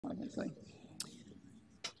Obviously.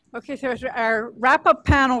 Okay, so our wrap-up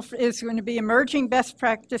panel is going to be emerging best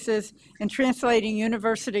practices in translating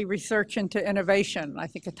university research into innovation. I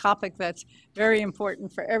think a topic that's very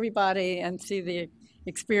important for everybody and see the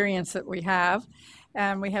experience that we have.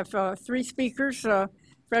 And we have three speakers,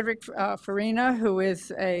 Frederic Farina, who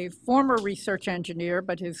is a former research engineer,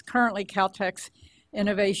 but is currently Caltech's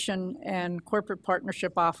Innovation and Corporate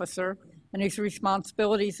Partnership Officer. And his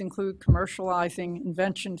responsibilities include commercializing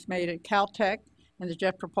inventions made at Caltech and the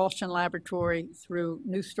Jet Propulsion Laboratory through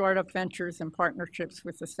new startup ventures and partnerships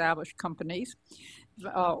with established companies.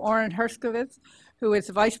 Orin Herskowitz, who is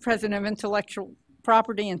the Vice President of Intellectual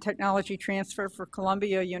Property and Technology Transfer for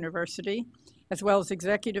Columbia University, as well as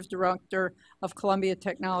Executive Director of Columbia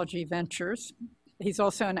Technology Ventures. He's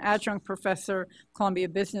also an adjunct professor, Columbia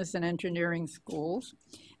Business and Engineering Schools.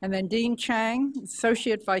 And then Dean Chang,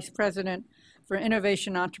 Associate Vice President for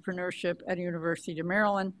Innovation Entrepreneurship at University of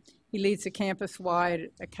Maryland. He leads the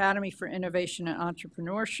campus-wide Academy for Innovation and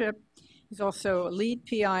Entrepreneurship. He's also a lead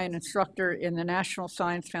PI and instructor in the National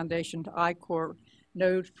Science Foundation I-Corps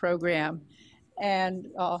NODE program. And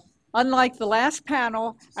unlike the last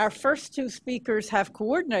panel, our first two speakers have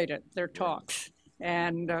coordinated their talks.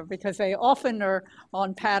 And because they often are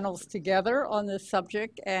on panels together on this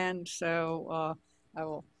subject. And so I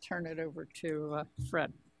will turn it over to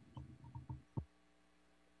Fred.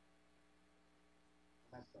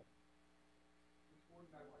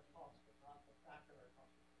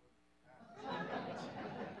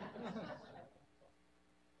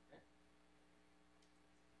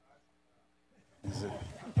 Is it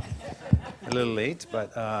a little late,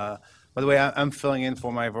 but by the way, I'm filling in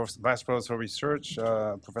for my Vice President for Research,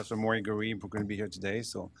 Professor Maury Garib, who's going to be here today.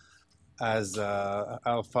 So as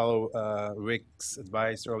I'll follow Rick's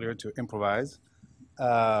advice earlier to improvise.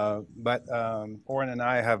 But Orin and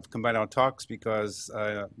I have combined our talks because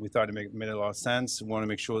we thought it made a lot of sense. We want to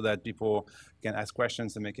make sure that people can ask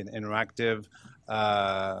questions and make it interactive.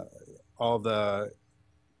 All the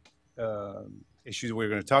issues we're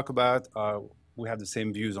going to talk about, we have the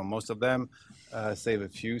same views on most of them, save a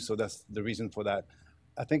few. So that's the reason for that.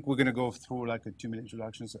 I think we're going to go through like a 2-minute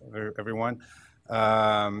introduction for everyone.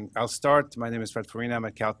 I'll start. My name is Fred Farina. I'm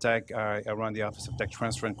at Caltech. I run the Office of Tech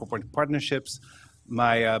Transfer and Corporate Partnerships.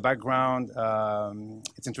 My background,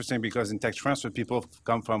 it's interesting because in tech transfer, people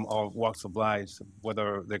come from all walks of life,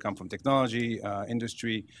 whether they come from technology,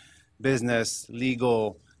 industry, business,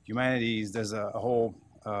 legal, humanities. There's a whole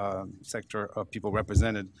sector of people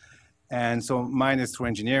represented. And so mine is through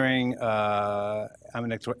engineering. I'm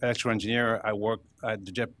an electrical engineer. I work at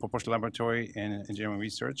the Jet Propulsion Laboratory in engineering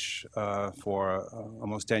research for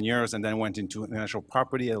almost 10 years, and then went into intellectual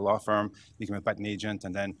property at a law firm, became a patent agent,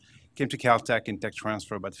 and then came to Caltech in tech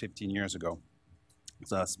transfer about 15 years ago.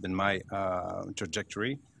 So that's been my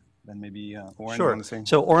trajectory. Then maybe Orin, sure. You want to say?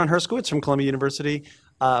 So Orin Herskowitz from Columbia University.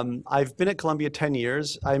 I've been at Columbia 10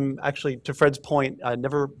 years. I'm actually, to Fred's point, I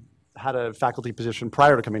never had a faculty position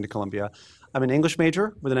prior to coming to Columbia. I'm an English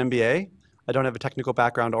major with an MBA. I don't have a technical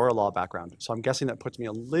background or a law background. So I'm guessing that puts me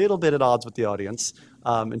a little bit at odds with the audience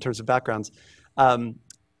in terms of backgrounds.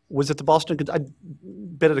 Was at the Boston, I'd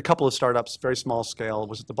been at a couple of startups, very small scale,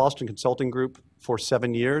 was at the Boston Consulting Group for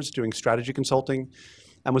 7 years doing strategy consulting,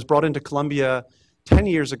 and was brought into Columbia 10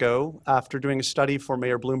 years ago after doing a study for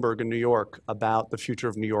Mayor Bloomberg in New York about the future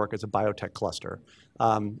of New York as a biotech cluster,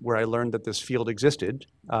 where I learned that this field existed.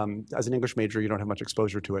 As an English major, you don't have much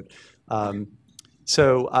exposure to it.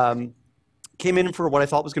 Came in for what I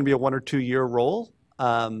thought was going to be a 1 or 2 year role,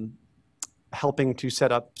 helping to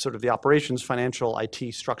set up sort of the operations, financial,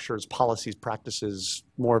 IT structures, policies, practices,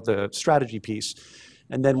 more of the strategy piece.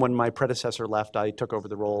 And then when my predecessor left, I took over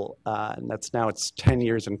the role, and it's 10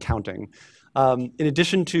 years and counting. In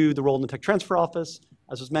addition to the role in the Tech Transfer Office,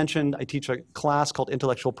 as was mentioned, I teach a class called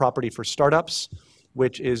Intellectual Property for Startups,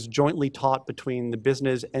 which is jointly taught between the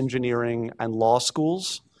business, engineering, and law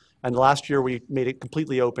schools. And last year, we made it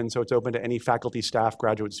completely open, so it's open to any faculty, staff,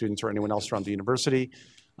 graduate students, or anyone else around the university.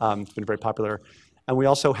 It's been very popular. And we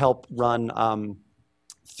also help run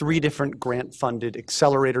 3 different grant-funded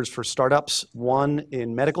accelerators for startups, one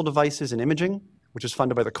in medical devices and imaging, which is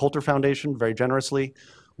funded by the Coulter Foundation very generously,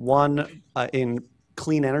 one in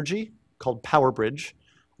clean energy called PowerBridge,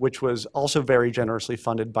 which was also very generously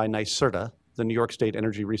funded by NYSERDA, the New York State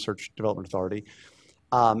Energy Research Development Authority.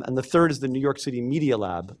 And the third is the New York City Media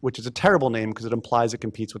Lab, which is a terrible name because it implies it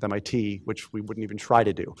competes with MIT, which we wouldn't even try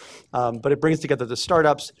to do. But it brings together the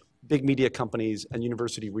startups, big media companies, and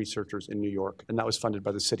university researchers in New York, and that was funded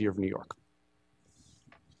by the city of New York.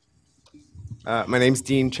 My name's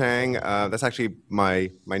Dean Chang. That's actually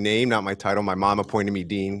my name, not my title. My mom appointed me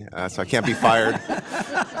dean, so I can't be fired.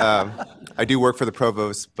 I do work for the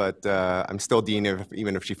provost, but I'm still dean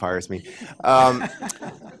even if she fires me.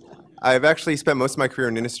 I've actually spent most of my career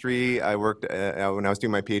in industry. I worked, when I was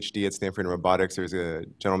doing my PhD at Stanford in robotics, there was a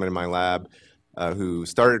gentleman in my lab who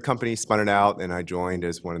started a company, spun it out, and I joined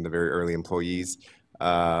as one of the very early employees.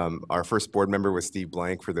 Our first board member was Steve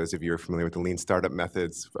Blank, for those of you who are familiar with the lean startup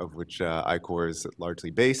methods, of which iCore is largely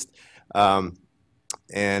based.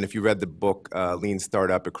 And if you read the book Lean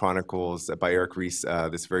Startup, it chronicles by Eric Ries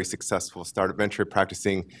this very successful startup venture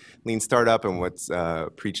practicing lean startup and what's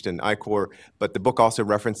preached in iCore. But the book also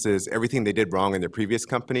references everything they did wrong in their previous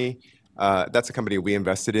company. That's a company we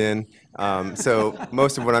invested in. So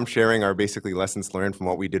most of what I'm sharing are basically lessons learned from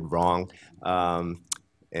what we did wrong.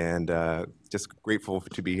 And just grateful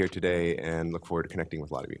to be here today and look forward to connecting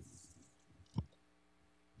with a lot of you.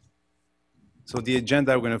 So the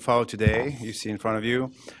agenda we're going to follow today, you see in front of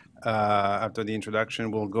you. After the introduction,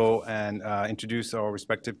 we'll go and introduce our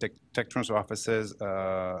respective tech transfer offices.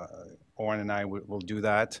 Orin and I will do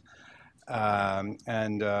that.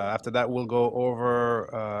 And after that, we'll go over,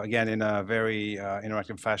 again, in a very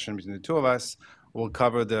interactive fashion between the two of us, we'll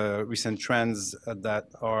cover the recent trends that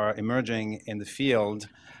are emerging in the field.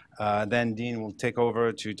 Then Dean will take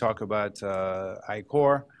over to talk about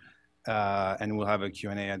iCore. And we'll have a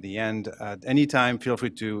Q&A at the end. At any time, feel free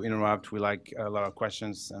to interrupt. We like a lot of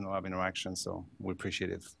questions and a lot of interaction, so we appreciate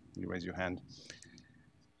it if you raise your hand.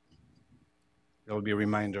 There will be a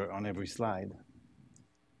reminder on every slide.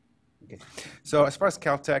 Okay. So as far as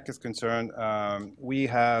Caltech is concerned, we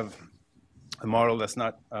have a model that's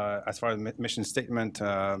not, as far as mission statement,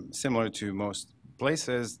 similar to most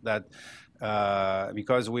places that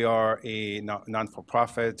because we are a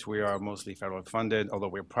non-for-profit, we are mostly federal funded, although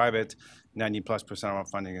we're private, 90+% of our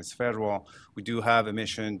funding is federal. We do have a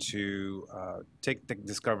mission to take the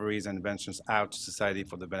discoveries and inventions out to society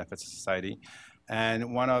for the benefits of society.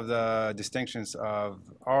 And one of the distinctions of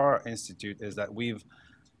our institute is that we've,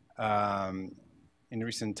 in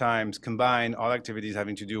recent times, combined all activities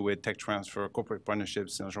having to do with tech transfer, corporate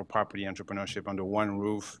partnerships, intellectual property, entrepreneurship under one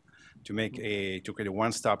roof, to create a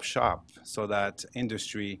one-stop shop so that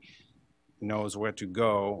industry knows where to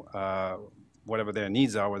go, whatever their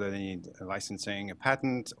needs are, whether they need licensing, a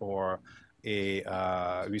patent, or a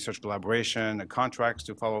research collaboration, a contracts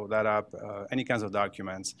to follow that up, any kinds of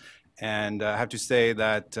documents. And I have to say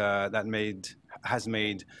that has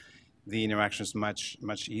made the interactions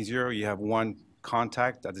much easier. You have one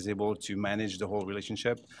contact that is able to manage the whole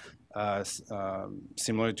relationship,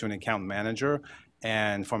 similar to an account manager.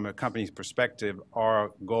 And from a company's perspective,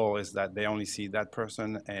 our goal is that they only see that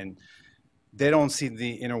person and they don't see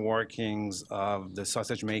the inner workings of the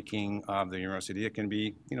sausage making of the university. It can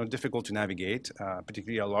be, difficult to navigate,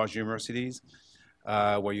 particularly at large universities,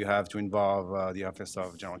 where you have to involve the Office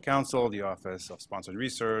of General Counsel, the Office of Sponsored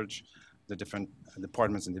Research, the different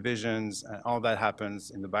departments and divisions, and all that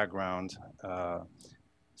happens in the background.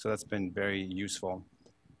 So that's been very useful.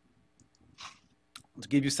 To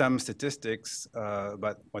give you some statistics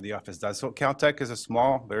about what the office does. So Caltech is a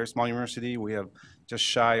very small university. We have just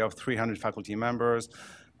shy of 300 faculty members,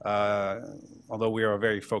 although we are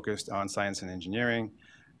very focused on science and engineering.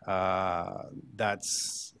 So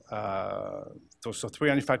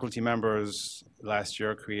 300 faculty members last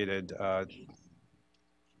year created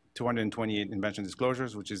 228 invention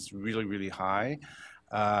disclosures, which is really, really high.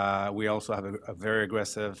 We also have a very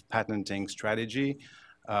aggressive patenting strategy.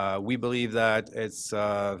 We believe that it's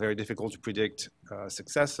very difficult to predict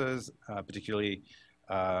successes, particularly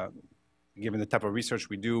given the type of research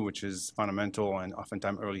we do, which is fundamental and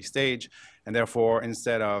oftentimes early stage. And therefore,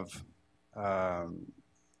 instead of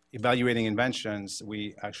evaluating inventions,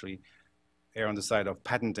 we actually err on the side of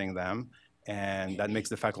patenting them. And that makes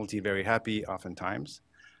the faculty very happy oftentimes.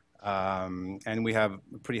 And we have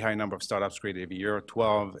a pretty high number of startups created every year.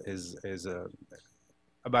 12 is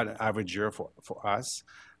about an average year for us,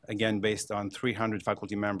 again, based on 300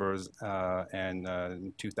 faculty members and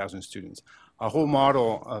 2,000 students. Our whole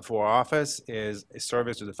model for our office is a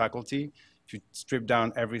service to the faculty. If you strip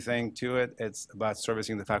down everything to it, it's about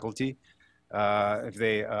servicing the faculty. If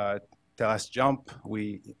they tell us jump,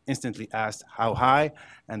 we instantly ask how high,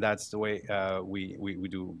 and that's the way we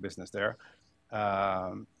do business there.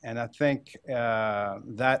 And I think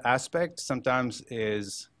that aspect sometimes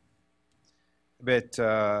is a bit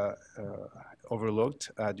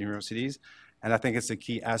overlooked at universities. And I think it's a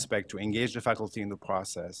key aspect to engage the faculty in the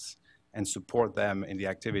process and support them in the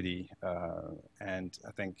activity. And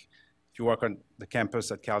I think if you work on the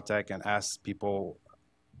campus at Caltech and ask people,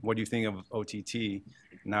 what do you think of OTT,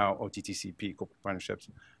 now OTTCP, corporate partnerships,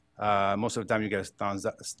 most of the time you get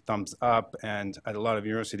a thumbs up. And at a lot of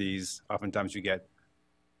universities, oftentimes you get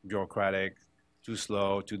bureaucratic, too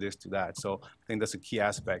slow, too this, to that. So I think that's a key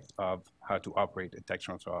aspect of how to operate a tech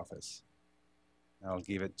transfer office. I'll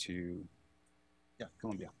give it to, yeah,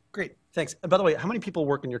 Columbia. Great, thanks. And by the way, how many people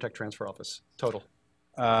work in your tech transfer office total?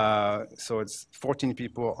 So it's 14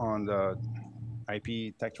 people on the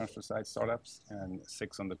IP tech transfer side, startups, and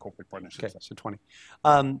 6 on the corporate partnership Okay, side. so 20.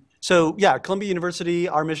 So yeah, Columbia University,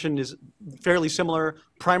 our mission is fairly similar.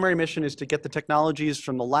 Primary mission is to get the technologies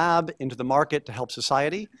from the lab into the market to help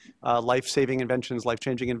society, life-saving inventions,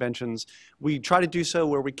 life-changing inventions. We try to do so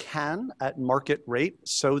where we can at market rate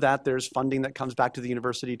so that there's funding that comes back to the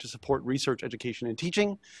university to support research, education, and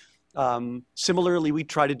teaching. Similarly, we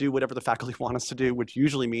try to do whatever the faculty want us to do, which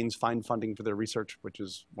usually means find funding for their research, which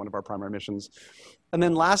is one of our primary missions. And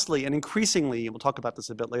then lastly, and increasingly, we'll talk about this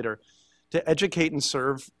a bit later, to educate and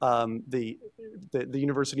serve the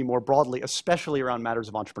university more broadly, especially around matters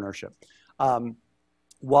of entrepreneurship.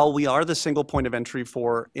 While we are the single point of entry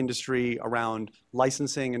for industry around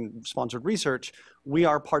licensing and sponsored research, we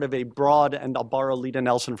are part of a broad, and I'll borrow Lita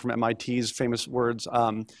Nelson from MIT's famous words,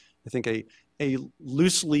 I think a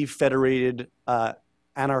loosely federated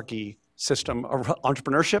anarchy system of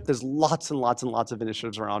entrepreneurship. There's lots and lots and lots of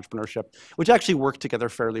initiatives around entrepreneurship, which actually work together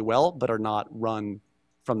fairly well, but are not run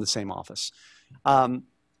from the same office.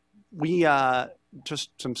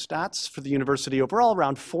 Just some stats for the university overall,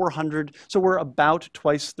 around 400. So we're about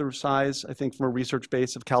twice the size, I think, from a research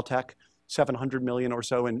base of Caltech, 700 million or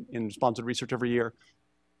so in sponsored research every year.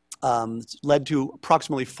 It's led to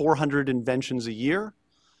approximately 400 inventions a year.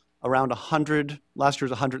 Around 100, last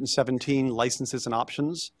year's 117 licenses and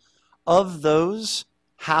options. Of those,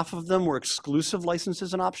 half of them were exclusive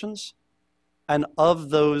licenses and options. And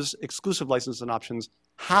of those exclusive licenses and options,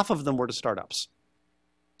 half of them were to startups.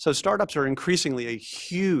 So startups are increasingly a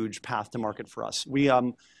huge path to market for us. We,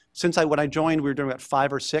 when I joined, we were doing about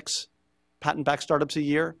 5 or 6 patent-backed startups a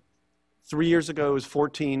year. 3 years ago it was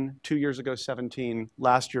 14, 2 years ago 17,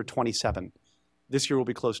 last year 27. This year will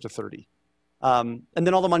be close to 30. And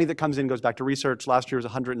then all the money that comes in goes back to research. Last year was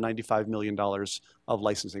 $195 million of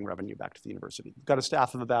licensing revenue back to the university. We've got a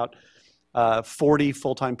staff of about 40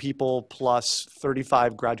 full-time people plus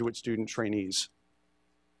 35 graduate student trainees.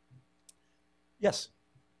 Yes?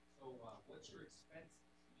 So what's your expense?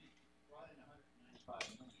 You brought in $195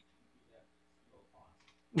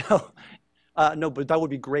 million. No, but that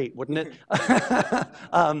would be great, wouldn't it?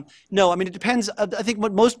 No, I mean, it depends. I think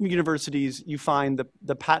what most universities, you find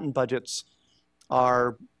the patent budgets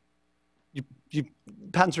are,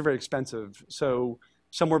 patents are very expensive. So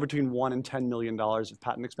somewhere between $1 and $10 million of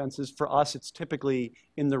patent expenses. For us, it's typically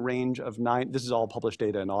in the range of this is all published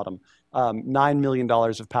data in autumn, $9 million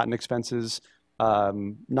of patent expenses,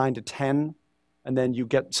 9 to 10. And then you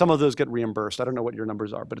get, some of those get reimbursed. I don't know what your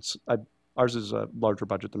numbers are, but ours is a larger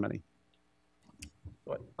budget than many.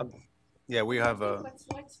 Yeah, we have a. Let's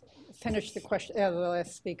finish the question, the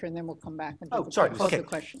last speaker, and then we'll come back and Oh, sorry. close Okay. the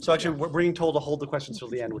question. So actually, we're being told to hold the questions till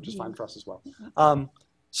the end, which is fine for us as well.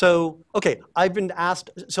 Okay, I've been asked.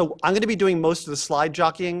 So I'm going to be doing most of the slide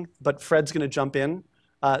jockeying, but Fred's going to jump in.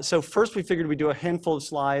 So first, we figured we'd do a handful of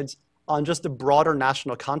slides on just the broader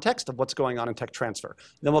national context of what's going on in tech transfer.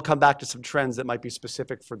 Then we'll come back to some trends that might be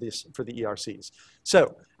specific for the ERCs.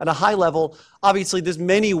 So at a high level, obviously there's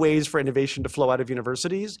many ways for innovation to flow out of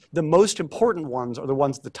universities. The most important ones are the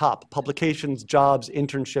ones at the top: publications, jobs,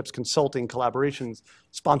 internships, consulting, collaborations,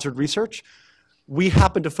 sponsored research. We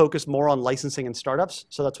happen to focus more on licensing and startups,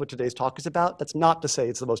 so that's what today's talk is about. That's not to say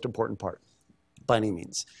it's the most important part, by any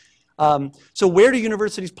means. So where do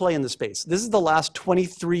universities play in the space? This is the last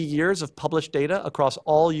 23 years of published data across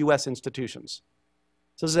all US institutions.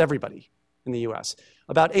 So this is everybody in the US.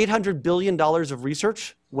 About $800 billion of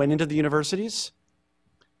research went into the universities.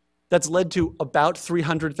 That's led to about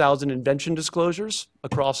 300,000 invention disclosures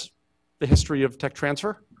across the history of tech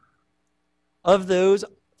transfer. Of those,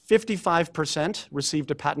 55% received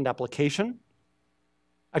a patent application.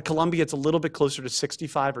 At Columbia, it's a little bit closer to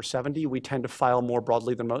 65 or 70. We tend to file more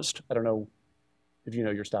broadly than most. I don't know if you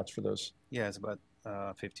know your stats for those. Yeah, it's about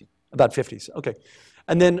 50. About 50, okay.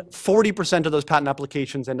 And then 40% of those patent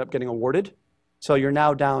applications end up getting awarded. So you're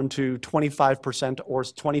now down to 25% or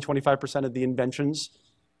 25% of the inventions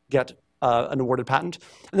get an awarded patent.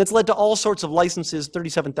 And that's led to all sorts of licenses,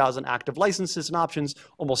 37,000 active licenses and options,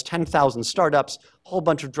 almost 10,000 startups, a whole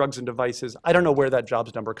bunch of drugs and devices. I don't know where that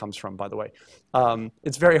jobs number comes from, by the way.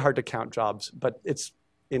 It's very hard to count jobs, but it's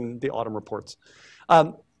in the autumn reports.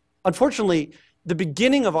 Unfortunately, the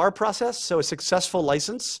beginning of our process, so a successful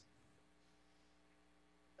license,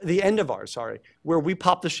 the end of ours, sorry, where we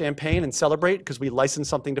pop the champagne and celebrate because we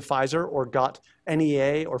licensed something to Pfizer or got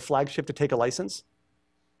NEA or flagship to take a license,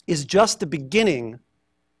 is just the beginning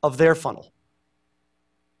of their funnel.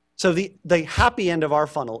 So the happy end of our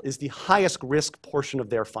funnel is the highest risk portion of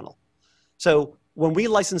their funnel. So when we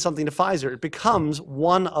license something to Pfizer, it becomes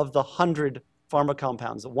one of the 100 pharma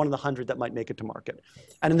compounds, one of the 100 that might make it to market.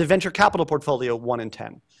 And in the venture capital portfolio, 1 in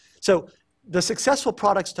 10. So the successful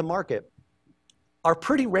products to market are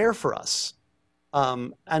pretty rare for us.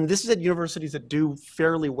 And this is at universities that do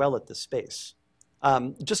fairly well at this space.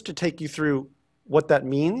 Just to take you through what that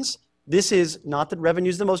means, this is not that revenue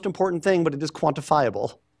is the most important thing, but it is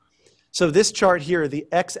quantifiable. So this chart here, the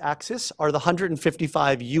x-axis are the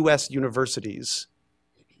 155 US universities.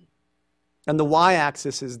 And the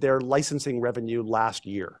y-axis is their licensing revenue last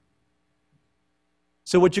year.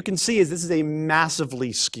 So what you can see is this is a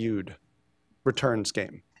massively skewed returns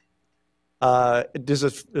game. There's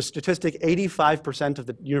a statistic, 85% of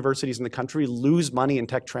the universities in the country lose money in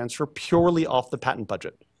tech transfer purely off the patent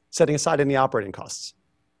budget, setting aside any operating costs.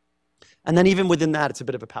 And then even within that, it's a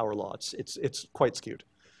bit of a power law. It's quite skewed.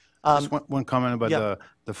 Just one comment about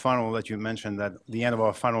the funnel that you mentioned, that the end of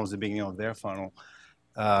our funnel is the beginning of their funnel.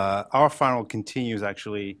 Our funnel continues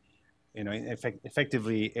actually,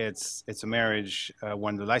 effectively it's a marriage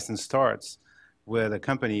when the license starts with a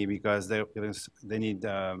company, because they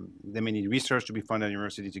may need research to be funded at the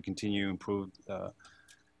university to continue improve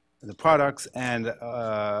the products, and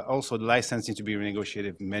also the license needs to be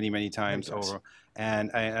renegotiated many times over.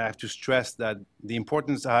 And I have to stress that the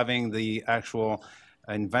importance of having the actual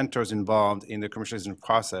inventors involved in the commercialization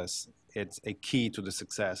process, it's a key to the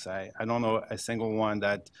success. I don't know a single one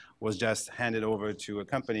that was just handed over to a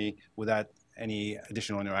company without any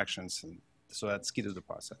additional interactions. And so that's key to the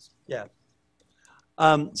process. Yeah.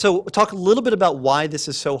 So talk a little bit about why this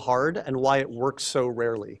is so hard and why it works so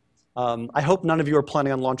rarely. I hope none of you are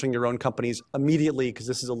planning on launching your own companies immediately, because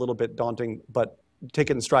this is a little bit daunting, but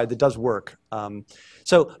take it in stride. It does work.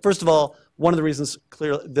 So first of all, one of the reasons,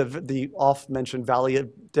 clearly, the oft-mentioned valley of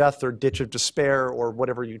death or ditch of despair, or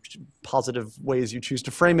whatever positive ways you choose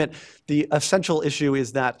to frame it, the essential issue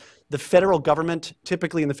is that the federal government,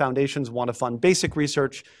 typically in the foundations, want to fund basic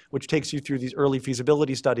research, which takes you through these early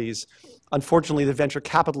feasibility studies. Unfortunately, the venture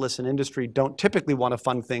capitalists in industry don't typically want to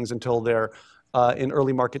fund things until they're in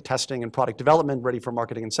early market testing and product development, ready for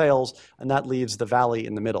marketing and sales, and that leaves the valley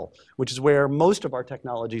in the middle, which is where most of our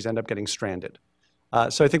technologies end up getting stranded.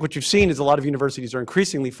 So I think what you've seen is a lot of universities are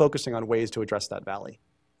increasingly focusing on ways to address that valley.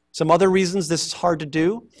 Some other reasons this is hard to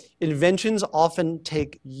do: inventions often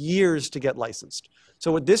take years to get licensed.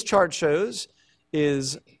 So what this chart shows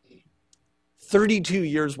is 32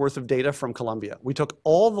 years worth of data from Columbia. We took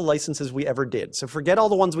all the licenses we ever did. So forget all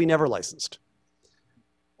the ones we never licensed.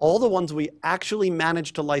 All the ones we actually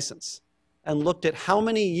managed to license, and looked at how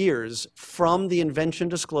many years from the invention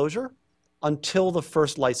disclosure until the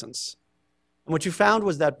first license. And what you found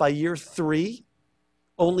was that by year 3,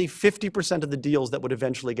 only 50% of the deals that would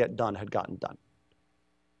eventually get done had gotten done.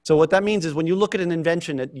 So what that means is when you look at an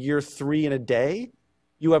invention at year 3 in a day,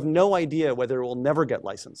 you have no idea whether it will never get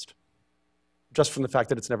licensed, just from the fact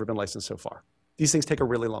that it's never been licensed so far. These things take a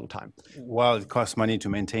really long time. Well, it costs money to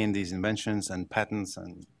maintain these inventions and patents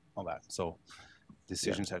and all that. So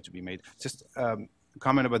decisions have to be made. Just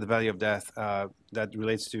comment about the valley of death that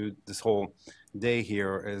relates to this whole day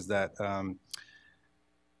here is that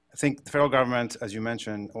I think the federal government, as you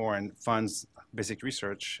mentioned, Orin, funds basic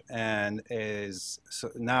research and is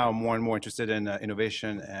now more and more interested in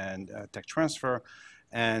innovation and tech transfer,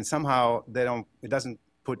 and somehow it doesn't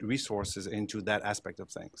put resources into that aspect of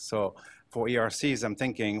things. So for ERCs, I'm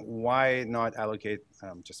thinking, why not allocate,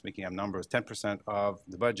 just making up numbers, 10% of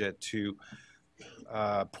the budget to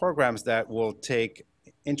programs that will take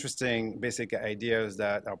interesting basic ideas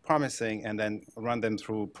that are promising and then run them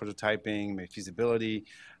through prototyping, maybe feasibility,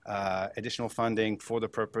 additional funding for the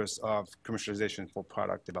purpose of commercialization for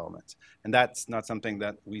product development. And that's not something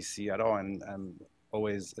that we see at all, and I'm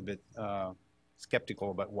always a bit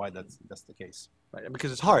skeptical about why that's the case. Right,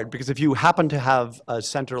 because it's hard, because if you happen to have a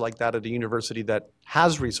center like that at a university that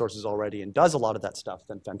has resources already and does a lot of that stuff,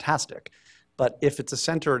 then fantastic. But if it's a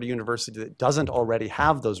center at a university that doesn't already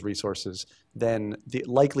have those resources, then the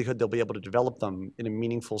likelihood they'll be able to develop them in a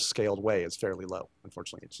meaningful, scaled way is fairly low,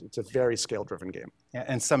 unfortunately. It's a very scale-driven game. Yeah,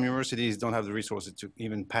 and some universities don't have the resources to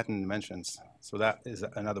even patent inventions. So that is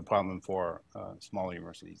another problem for smaller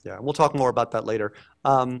universities. Yeah, we'll talk more about that later.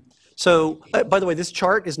 By the way, this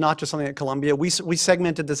chart is not just something at Columbia. We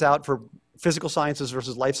segmented this out for physical sciences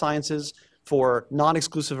versus life sciences, for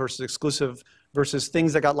non-exclusive versus exclusive, versus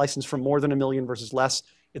things that got licensed for more than $1 million versus less.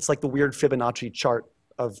 It's like the weird Fibonacci chart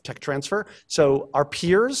of tech transfer. So our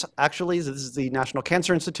peers, actually, this is the National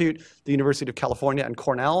Cancer Institute, the University of California, and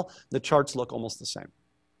Cornell. The charts look almost the same.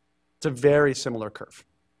 It's a very similar curve.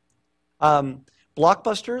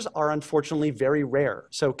 Blockbusters are unfortunately very rare.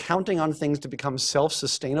 So counting on things to become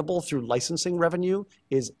self-sustainable through licensing revenue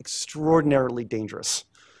is extraordinarily dangerous.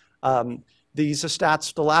 These are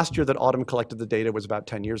stats, the last year that Autumn collected the data was about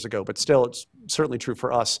 10 years ago, but still it's certainly true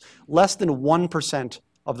for us. Less than 1%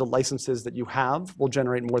 of the licenses that you have will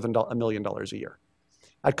generate more than $1 million a year.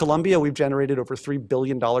 At Columbia, we've generated over $3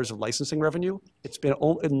 billion of licensing revenue. It's been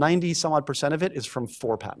 90 some odd percent of it is from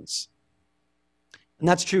 4 patents. And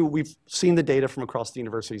that's true. We've seen the data from across the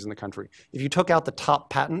universities in the country. If you took out the top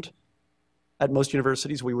patent at most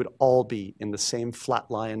universities, we would all be in the same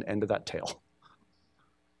flat line end of that tail.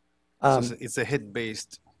 So it's a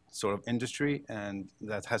hit-based sort of industry, and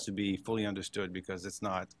that has to be fully understood because it's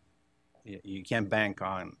not, you can't bank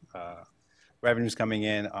on revenues coming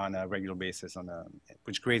in on a regular basis,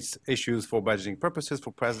 which creates issues for budgeting purposes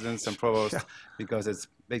for presidents and provosts because it's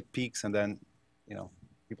big peaks and then,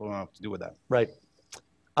 people don't know what to do with that. Right.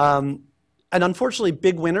 And unfortunately,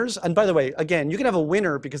 big winners, and by the way, again, you can have a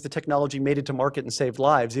winner because the technology made it to market and saved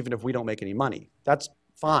lives even if we don't make any money. That's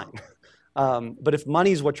fine. But if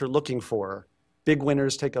money is what you're looking for, big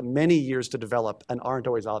winners take many years to develop and aren't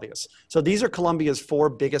always obvious. So these are Columbia's 4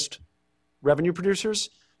 biggest revenue producers.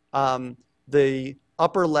 The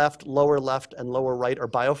upper left, lower left, and lower right are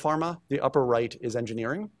biopharma. The upper right is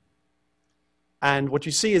engineering. And what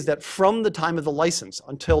you see is that from the time of the license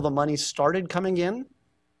until the money started coming in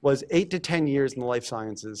was 8 to 10 years in the life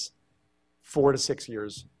sciences, 4 to 6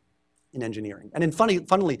 years in engineering. And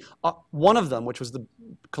funnily, one of them, which was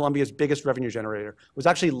Columbia's biggest revenue generator, was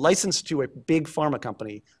actually licensed to a big pharma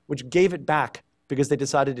company, which gave it back because they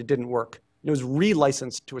decided it didn't work. It was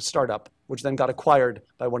relicensed to a startup, which then got acquired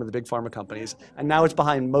by one of the big pharma companies. And now it's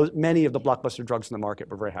behind many of the blockbuster drugs in the market,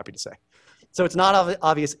 we're very happy to say. So it's not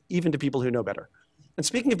obvious even to people who know better. And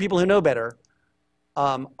speaking of people who know better,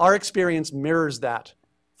 our experience mirrors that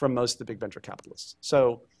from most of the big venture capitalists.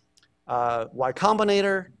 So Y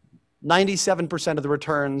Combinator, 97% of the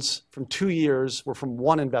returns from 2 years were from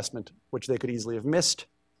one investment, which they could easily have missed.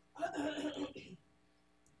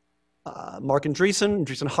 Mark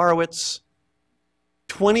Andreessen Horowitz,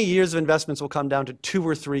 20 years of investments will come down to 2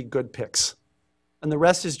 or 3 good picks. And the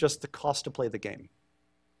rest is just the cost to play the game.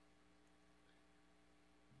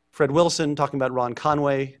 Fred Wilson, talking about Ron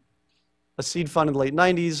Conway, a seed fund in the late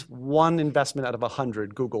 90s, 1 investment out of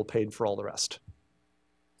 100, Google paid for all the rest.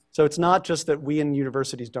 So it's not just that we in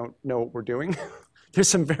universities don't know what we're doing. There's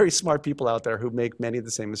some very smart people out there who make many of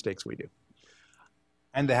the same mistakes we do.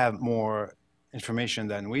 And they have more information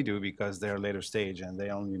than we do because they're later stage and they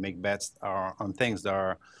only make bets on things that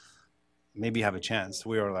are maybe have a chance.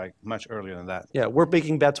 We are like much earlier than that. Yeah, we're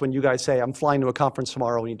making bets when you guys say, I'm flying to a conference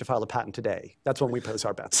tomorrow, we need to file a patent today. That's when we place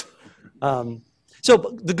our bets.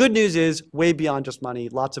 So the good news is way beyond just money,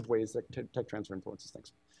 lots of ways that tech transfer influences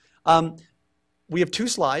things. We have 2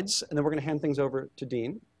 slides, and then we're going to hand things over to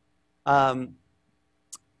Dean.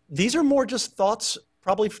 These are more just thoughts,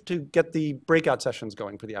 probably to get the breakout sessions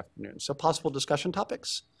going for the afternoon. So possible discussion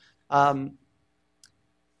topics.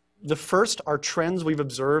 The first are trends we've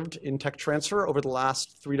observed in tech transfer over the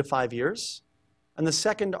last 3 to 5 years. And the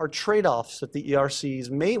second are trade-offs that the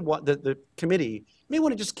ERCs may want, the committee may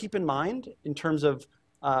want to just keep in mind in terms of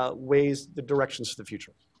the directions for the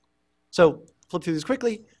future. So flip through these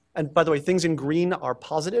quickly. And by the way, things in green are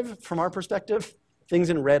positive from our perspective. Things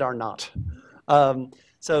in red are not.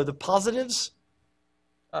 So the positives,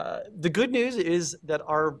 the good news is that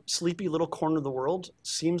our sleepy little corner of the world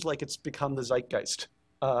seems like it's become the zeitgeist.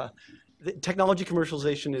 The technology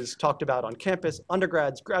commercialization is talked about on campus,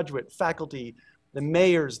 undergrads, graduate, faculty, the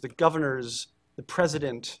mayors, the governors, the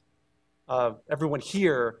president, everyone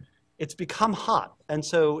here. It's become hot. And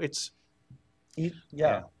so it's,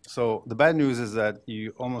 yeah. So the bad news is that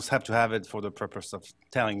you almost have to have it for the purpose of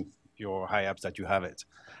telling your high-ups that you have it,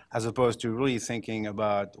 as opposed to really thinking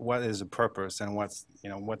about what is the purpose and what's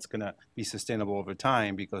going to be sustainable over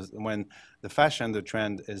time. Because when the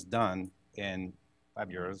trend is done in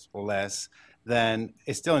 5 years or less, then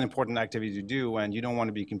it's still an important activity to do, and you don't want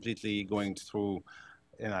to be completely going through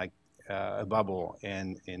a bubble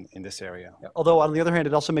in this area. Yeah. Although on the other hand,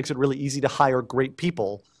 it also makes it really easy to hire great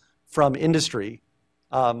people from industry.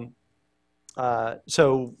 So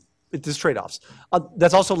there's trade-offs.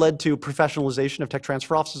 That's also led to professionalization of tech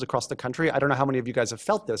transfer offices across the country. I don't know how many of you guys have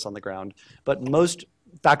felt this on the ground, but most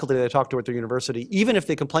faculty that I talk to at their university, even if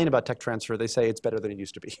they complain about tech transfer, they say it's better than it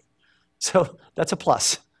used to be. So that's a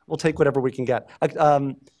plus. We'll take whatever we can get.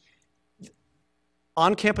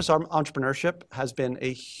 On-campus entrepreneurship has been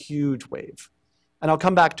a huge wave. And I'll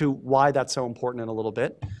come back to why that's so important in a little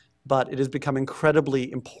bit. But it has become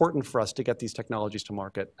incredibly important for us to get these technologies to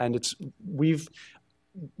market. And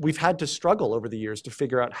we've had to struggle over the years to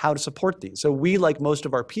figure out how to support these. So we, like most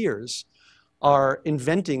of our peers, are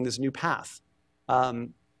inventing this new path.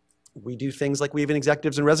 We do things like we have an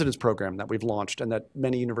executives in residence program that we've launched and that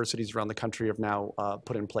many universities around the country have now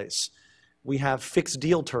put in place. We have fixed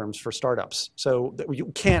deal terms for startups. So that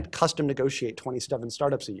you can't custom negotiate 27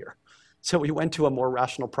 startups a year. So we went to a more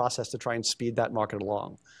rational process to try and speed that market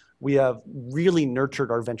along. We have really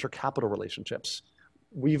nurtured our venture capital relationships.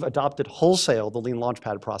 We've adopted wholesale the lean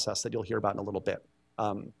launchpad process that you'll hear about in a little bit.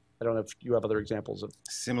 I don't know if you have other examples of.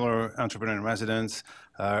 Similar entrepreneur in residence,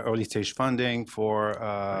 early stage funding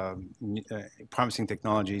for promising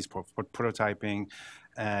technologies for prototyping,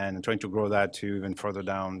 and trying to grow that to even further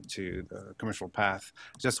down to the commercial path.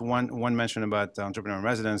 Just one mention about entrepreneur in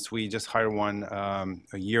residence. We just hired one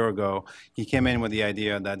a year ago. He came in with the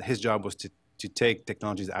idea that his job was to take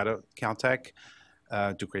technologies out of Caltech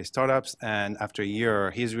to create startups. And after a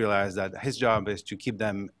year, he's realized that his job is to keep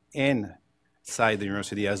them inside the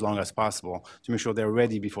university as long as possible to make sure they're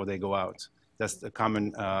ready before they go out. That's the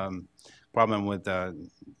common problem with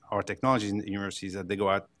our technologies in the universities, that they go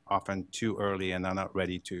out often too early and are not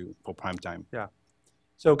ready for prime time. Yeah.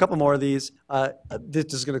 So a couple more of these.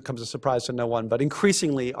 This is going to come as a surprise to no one, but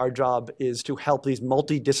increasingly our job is to help these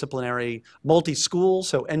multidisciplinary, multi-school,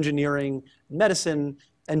 so engineering, medicine,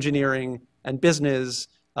 engineering, and business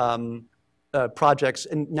projects,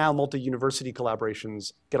 and now multi-university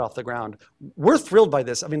collaborations get off the ground. We're thrilled by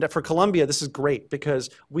this. I mean, for Columbia, this is great because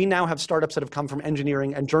we now have startups that have come from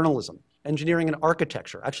engineering and journalism, engineering and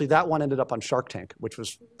architecture. Actually, that one ended up on Shark Tank, which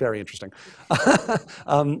was very interesting.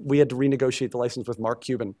 We had to renegotiate the license with Mark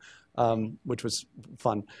Cuban, which was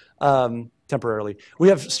fun, temporarily. We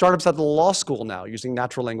have startups at the law school now using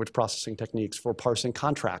natural language processing techniques for parsing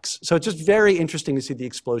contracts. So it's just very interesting to see the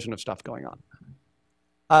explosion of stuff going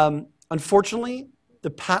on. Unfortunately, the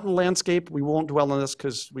patent landscape, we won't dwell on this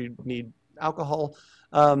because we need alcohol.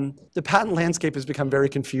 The patent landscape has become very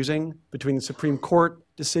confusing between the Supreme Court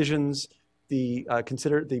decisions, the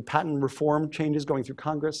patent reform changes going through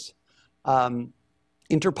Congress,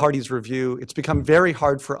 inter-parties review. It's become very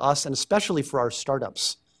hard for us, and especially for our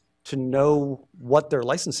startups, to know what they're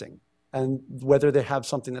licensing and whether they have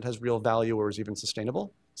something that has real value or is even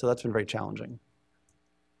sustainable. So that's been very challenging.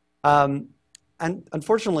 And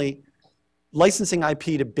unfortunately, licensing IP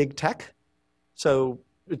to big tech. So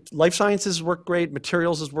life sciences work great,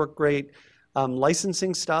 materials has worked great.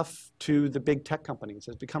 Licensing stuff to the big tech companies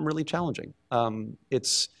has become really challenging.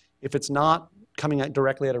 If it's not coming out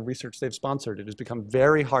directly out of research they've sponsored, it has become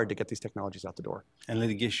very hard to get these technologies out the door. And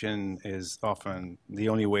litigation is often the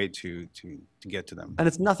only way to get to them. And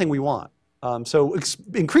it's nothing we want. So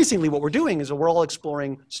increasingly what we're doing is we're all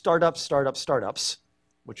exploring startups,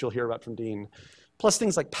 which you'll hear about from Dean, plus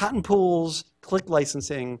things like patent pools, click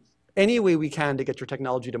licensing, any way we can to get your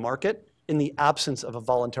technology to market in the absence of a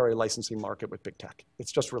voluntary licensing market with big tech.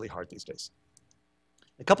 It's just really hard these days.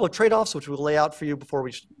 A couple of trade-offs, which we'll lay out for you before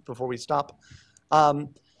we stop.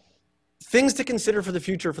 Things to consider for the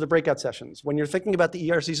future for the breakout sessions. When you're thinking about the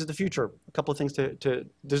ERCs of the future, a couple of things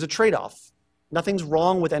there's a trade-off. Nothing's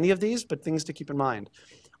wrong with any of these, but things to keep in mind.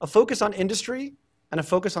 A focus on industry and a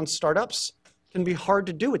focus on startups can be hard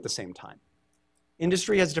to do at the same time.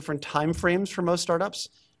 Industry has different time frames for most startups.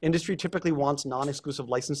 Industry typically wants non-exclusive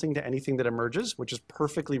licensing to anything that emerges, which is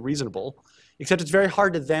perfectly reasonable, except it's very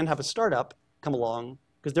hard to then have a startup come along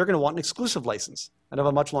because they're going to want an exclusive license and have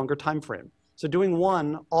a much longer time frame. So doing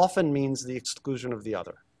one often means the exclusion of the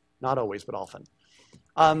other. Not always, but often.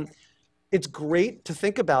 It's great to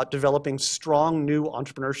think about developing strong new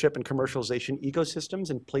entrepreneurship and commercialization ecosystems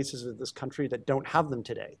in places of this country that don't have them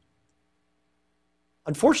today.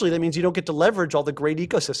 Unfortunately, that means you don't get to leverage all the great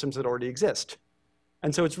ecosystems that already exist.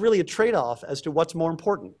 And so it's really a trade-off as to what's more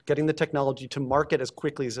important, getting the technology to market as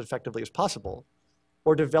quickly as effectively as possible,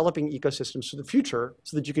 or developing ecosystems for the future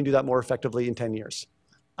so that you can do that more effectively in 10 years.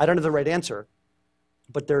 I don't have the right answer,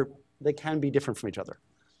 but they can be different from each other.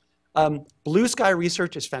 Blue sky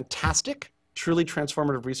research is fantastic. Truly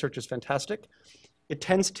transformative research is fantastic. It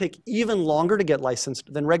tends to take even longer to get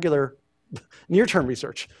licensed than regular near-term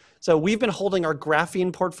research. So we've been holding our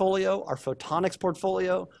graphene portfolio, our photonics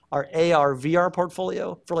portfolio, our AR, VR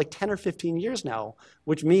portfolio for like 10 or 15 years now,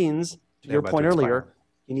 which means, to your point earlier,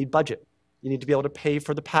 you need budget. You need to be able to pay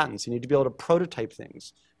for the patents. You need to be able to prototype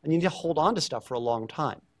things. And you need to hold on to stuff for a long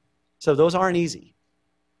time. So those aren't easy.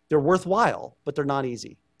 They're worthwhile, but they're not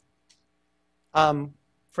easy.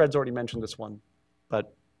 Fred's already mentioned this one,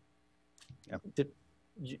 but yeah.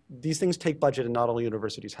 These things take budget and not all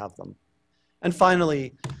universities have them. And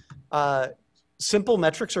finally, simple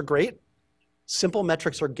metrics are great. Simple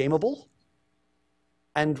metrics are gameable.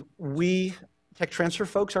 And we tech transfer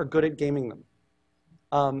folks are good at gaming them.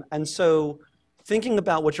 And so thinking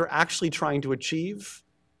about what you're actually trying to achieve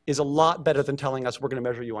is a lot better than telling us we're going to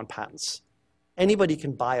measure you on patents. Anybody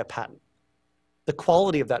can buy a patent. The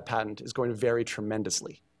quality of that patent is going to vary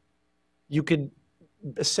tremendously. You could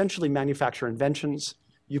essentially manufacture inventions.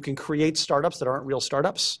 You can create startups that aren't real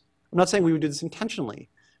startups. I'm not saying we would do this intentionally,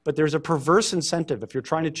 but there's a perverse incentive if you're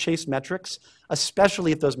trying to chase metrics,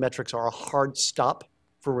 especially if those metrics are a hard stop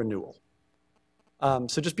for renewal.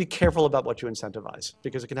 So just be careful about what you incentivize,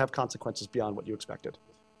 because it can have consequences beyond what you expected.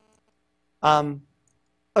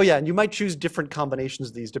 Oh yeah, and you might choose different combinations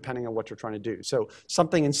of these depending on what you're trying to do. So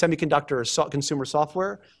something in semiconductor or consumer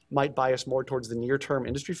software might bias more towards the near-term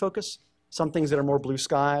industry focus. Some things that are more blue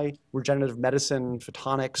sky, regenerative medicine,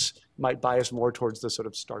 photonics, might bias more towards the sort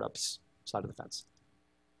of startups side of the fence.